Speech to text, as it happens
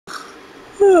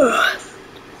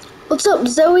What's up,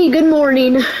 Zoe? Good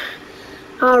morning.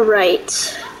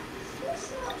 Alright.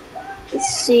 Let's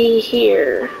see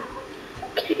here.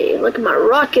 Okay, look at my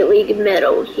Rocket League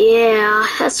medal. Yeah,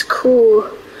 that's cool.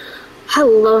 I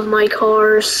love my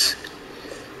cars.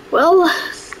 Well,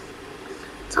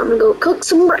 time to go cook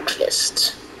some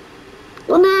breakfast.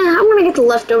 Well, nah, I want to get the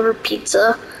leftover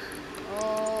pizza.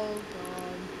 Oh,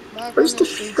 God. Where's the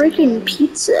freaking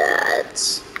pizza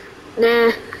at?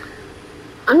 Nah.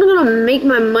 I'm gonna make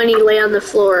my money lay on the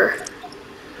floor.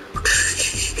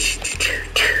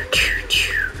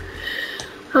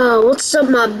 Oh, what's up,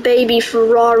 my baby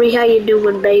Ferrari? How you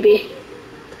doing, baby?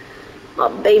 My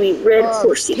baby red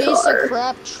horsey car. Piece of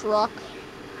crap truck.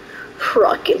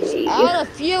 Rocket League. Out of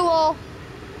fuel.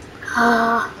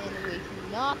 Ah, And we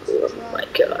cannot love drive. my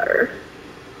car.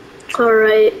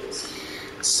 Alright.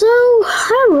 So,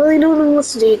 I really don't know what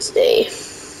to do today.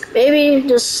 Maybe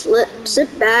just sit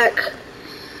back.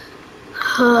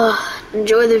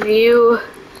 Enjoy the view.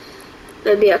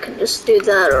 Maybe I can just do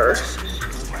that, or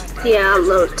yeah, I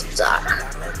love TikTok.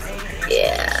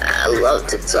 Yeah, I love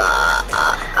TikTok.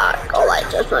 Alright,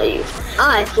 that's my you.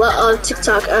 I love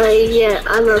TikTok. Yeah,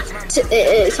 I love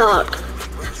TikTok.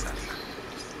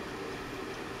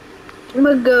 I'm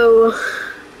gonna go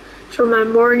for my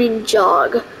morning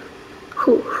jog.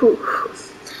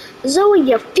 Zoe,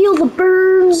 you feel the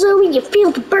burn? Zoe, you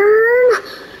feel the burn?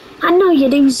 I know you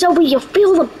do, Zoe, you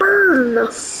feel the burn.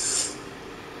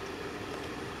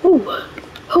 Ooh.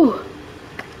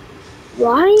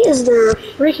 Why is there a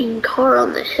freaking car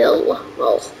on the hill?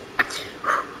 Well,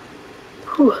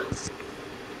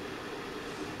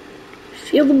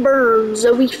 feel the burn,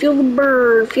 Zoe, feel the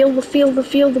burn. Feel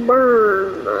the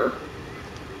burn.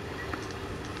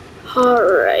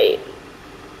 Alright.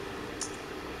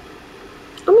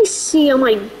 Let me see on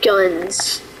my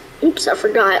guns. Oops, I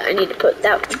forgot. I need to put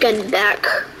that gun back.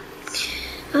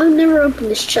 I've never opened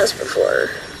this chest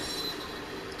before.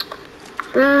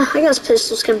 I guess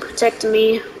pistols can protect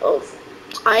me. Well,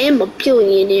 I am a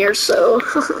billionaire, so.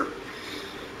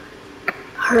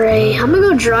 Alright, I'm gonna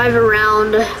go drive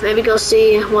around. Maybe go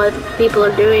see what people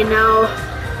are doing now.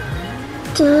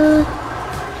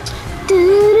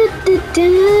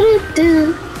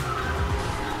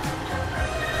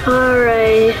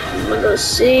 Alright, I'm gonna go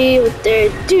see what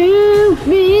they're doing.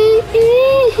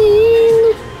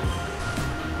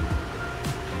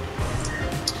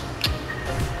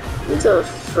 What the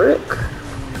frick?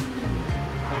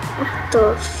 What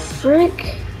the frick?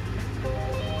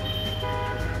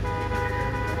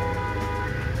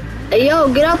 Hey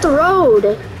yo, get out the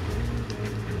road!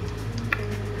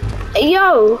 Hey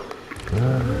yo!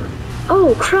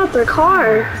 Oh crap, their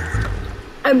car!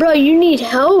 Hey bro, you need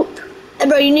help? Hey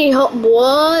bro, you need help?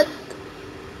 What?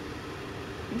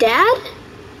 Dad?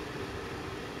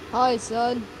 Hi,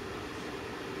 son.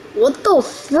 What the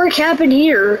frick happened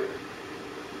here?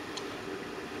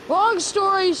 Long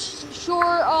story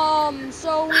short,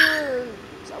 so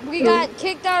we got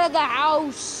kicked out of the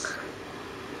house,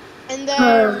 and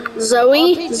then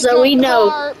Zoe,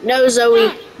 no,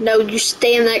 Zoe, no, you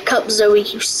stay in that cup, Zoe.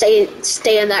 You stay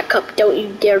in that cup. Don't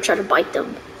you dare try to bite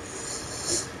them.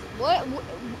 What?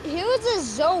 Who is this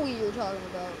Zoe you're talking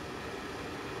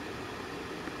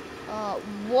about?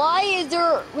 Why is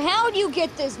there? How did you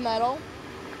get this medal?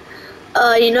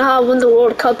 You know how I won the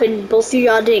World Cup and both of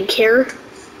y'all didn't care?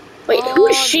 Wait, who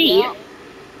is she? Yeah.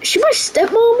 Is she my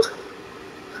stepmom?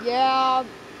 Yeah.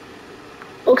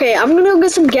 Okay, I'm gonna go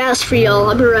get some gas for y'all.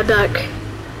 I'll be right back.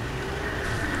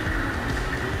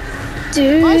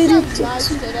 My son's nice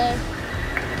today.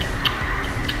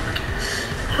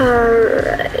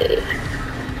 Alright.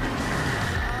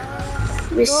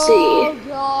 Let me see. Oh,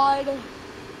 God.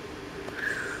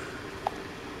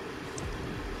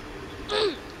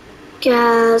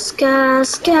 Gas.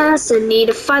 I need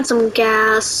to find some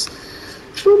gas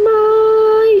for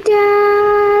my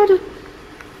dad.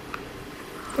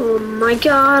 Oh my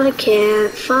god, I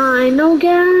can't find no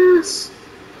gas.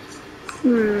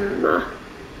 I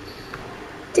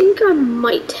think I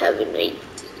might have an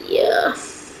idea.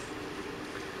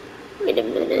 Wait a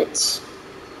minute.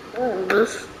 Hold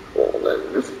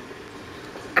on.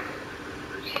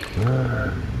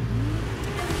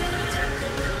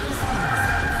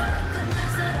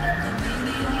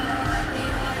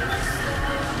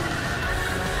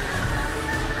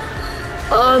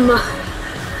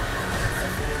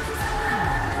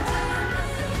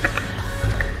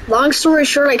 Long story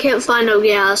short, I can't find no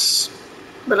gas,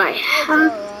 but I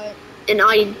have an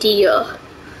idea.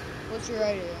 What's your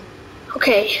idea?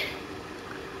 Okay,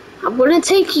 I'm gonna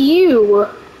take you.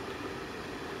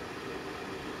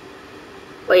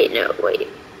 Wait.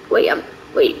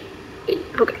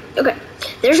 Okay.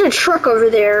 There's a truck over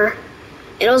there.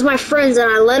 And it was my friend's, and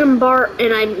I let him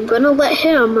and I'm gonna let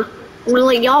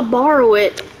y'all borrow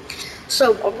it.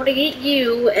 So I'm gonna get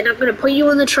you, and I'm gonna put you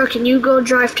in the truck, and you go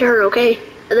drive to her, okay?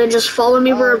 And then just follow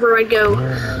me wherever I go.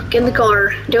 Get in the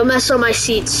car. Don't mess up my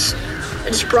seats. I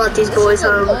just brought these boys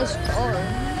home. Nice car.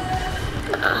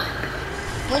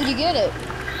 When'd you get it?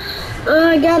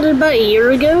 I got it about a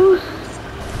year ago.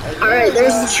 Alright,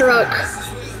 there's the truck.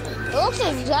 It looks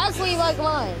exactly like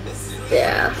mine.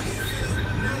 Yeah.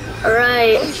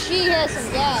 Alright. Oh, she has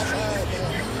some gas.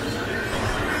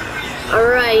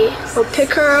 Alright. We'll pick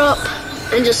her up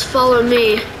and just follow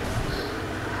me.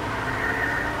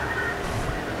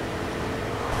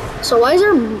 So why is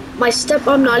my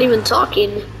stepmom not even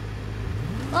talking?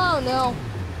 Oh no.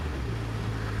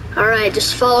 Alright,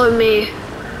 just follow me.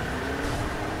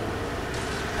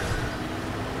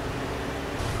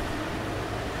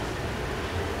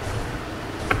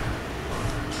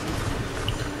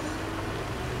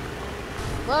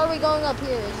 Why are we going up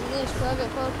here? Isn't this private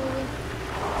property?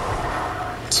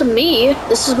 To me,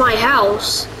 this is my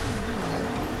house.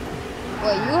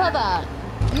 Wait, you have a...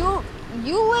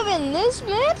 You live in this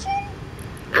mansion?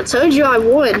 I told you I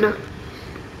would.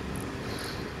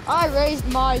 I raised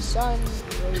my son.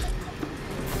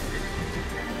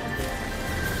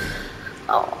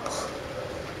 Oh.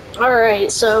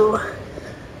 Alright, so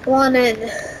go on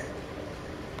in.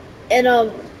 And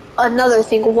another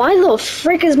thing, why the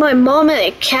frick is my mom in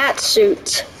a cat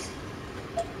suit?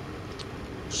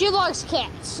 She likes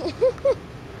cats.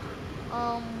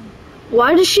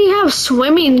 Why does she have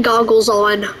swimming goggles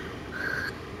on?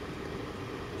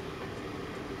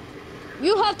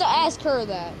 You have to ask her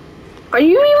that. Are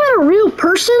you even a real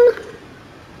person?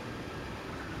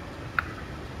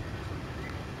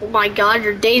 Oh my god,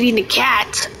 you're dating a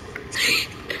cat.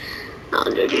 I'll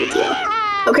do it with you.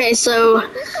 Okay, so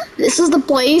this is the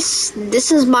place.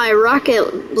 This is my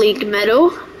Rocket League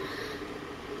medal.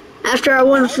 After I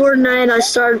won Fortnite, I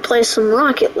started playing some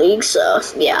Rocket League, so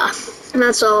yeah. And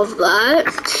that's all of that.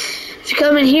 If you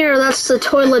come in here, that's the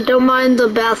toilet. Don't mind the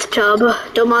bathtub.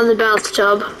 Don't mind the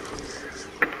bathtub.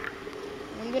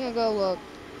 I'm gonna go look.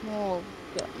 Oh,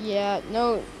 yeah,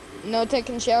 no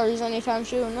taking showers anytime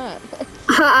soon. That.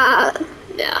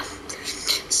 Yeah.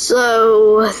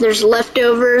 So there's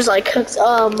leftovers. I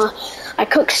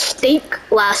cooked steak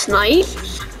last night.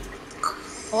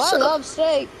 Oh, I love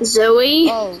steak. Zoe.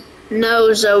 Oh.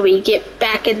 No, Zoe, get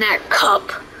back in that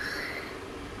cup.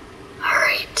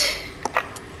 Alright.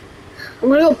 I'm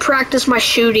gonna go practice my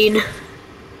shooting.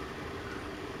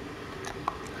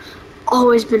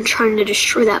 Always been trying to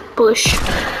destroy that bush.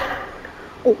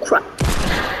 Oh crap.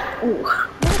 Ooh.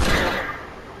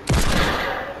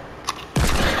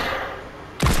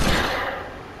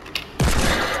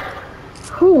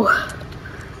 Whew.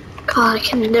 God, I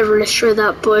can never destroy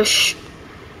that bush.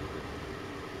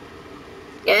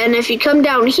 And if you come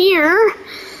down here,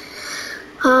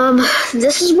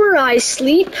 this is where I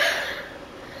sleep,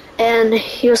 and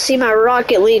you'll see my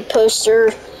Rocket League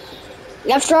poster.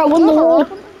 After I won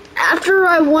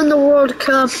the World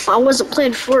Cup, I wasn't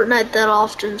playing Fortnite that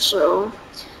often, so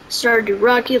started to do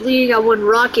Rocket League. I won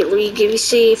Rocket League. If you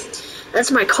see,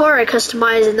 that's my car I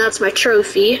customized, and that's my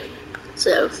trophy.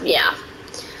 So yeah,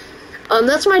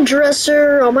 that's my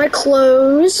dresser, all my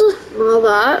clothes, all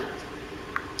that.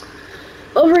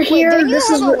 Over here, didn't this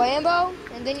you is have a Lambo,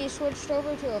 and then you switched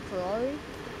over to a Ferrari?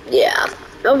 Yeah.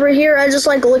 Over here, I just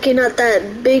like looking at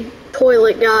that big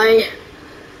toilet guy.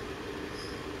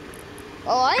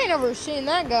 Oh, I ain't never seen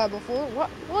that guy before.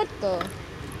 What the?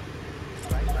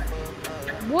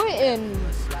 What in?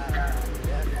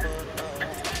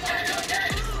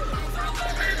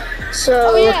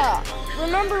 So. Oh yeah.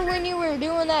 Remember when you were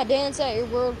doing that dance at your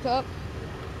World Cup?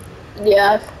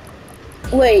 Yeah.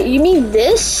 Wait, you mean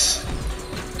this?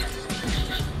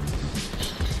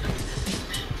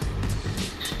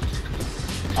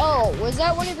 Oh, was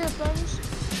that one of your friends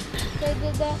that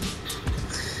did that?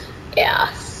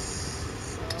 Yeah.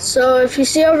 So if you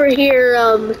see over here,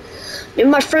 me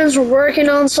and my friends were working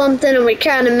on something and we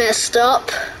kind of messed up.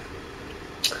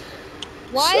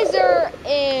 Why is there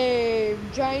a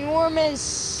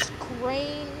ginormous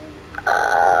crane?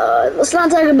 Let's not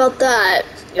talk about that.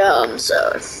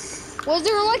 So. Was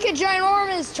there like a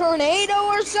ginormous tornado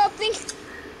or something?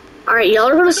 Alright, y'all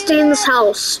are gonna stay in this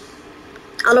house.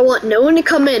 I don't want no one to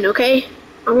come in, okay?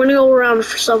 I'm gonna go around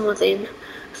for something. I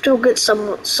have to go get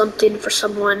something for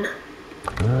someone.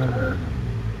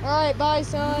 Alright, bye,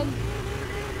 son.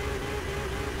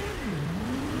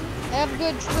 Have a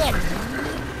good trip.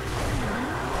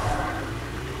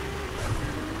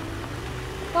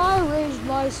 I raised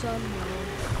my son.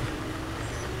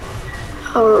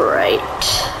 Alright.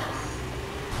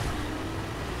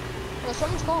 Oh,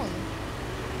 someone's calling me.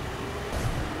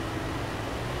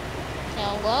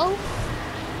 Hello?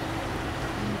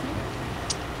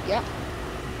 Yeah.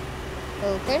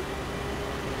 Okay.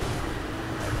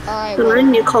 Alright, I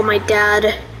need to call my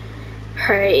dad.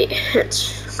 Alright,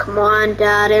 come on,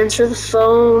 Dad, answer the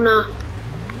phone.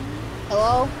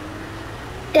 Hello?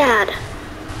 Dad.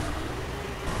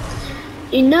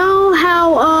 You know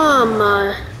how,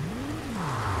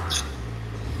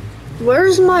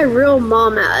 where's my real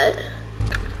mom at?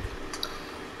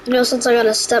 You know, since I got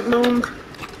a stepmom.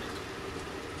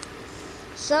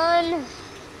 Son,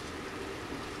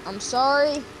 I'm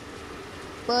sorry,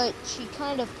 but she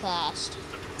kind of passed.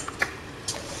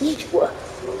 What?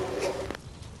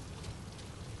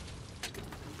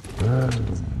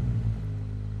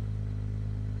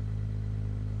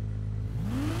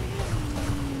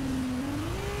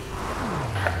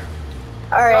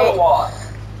 Alright.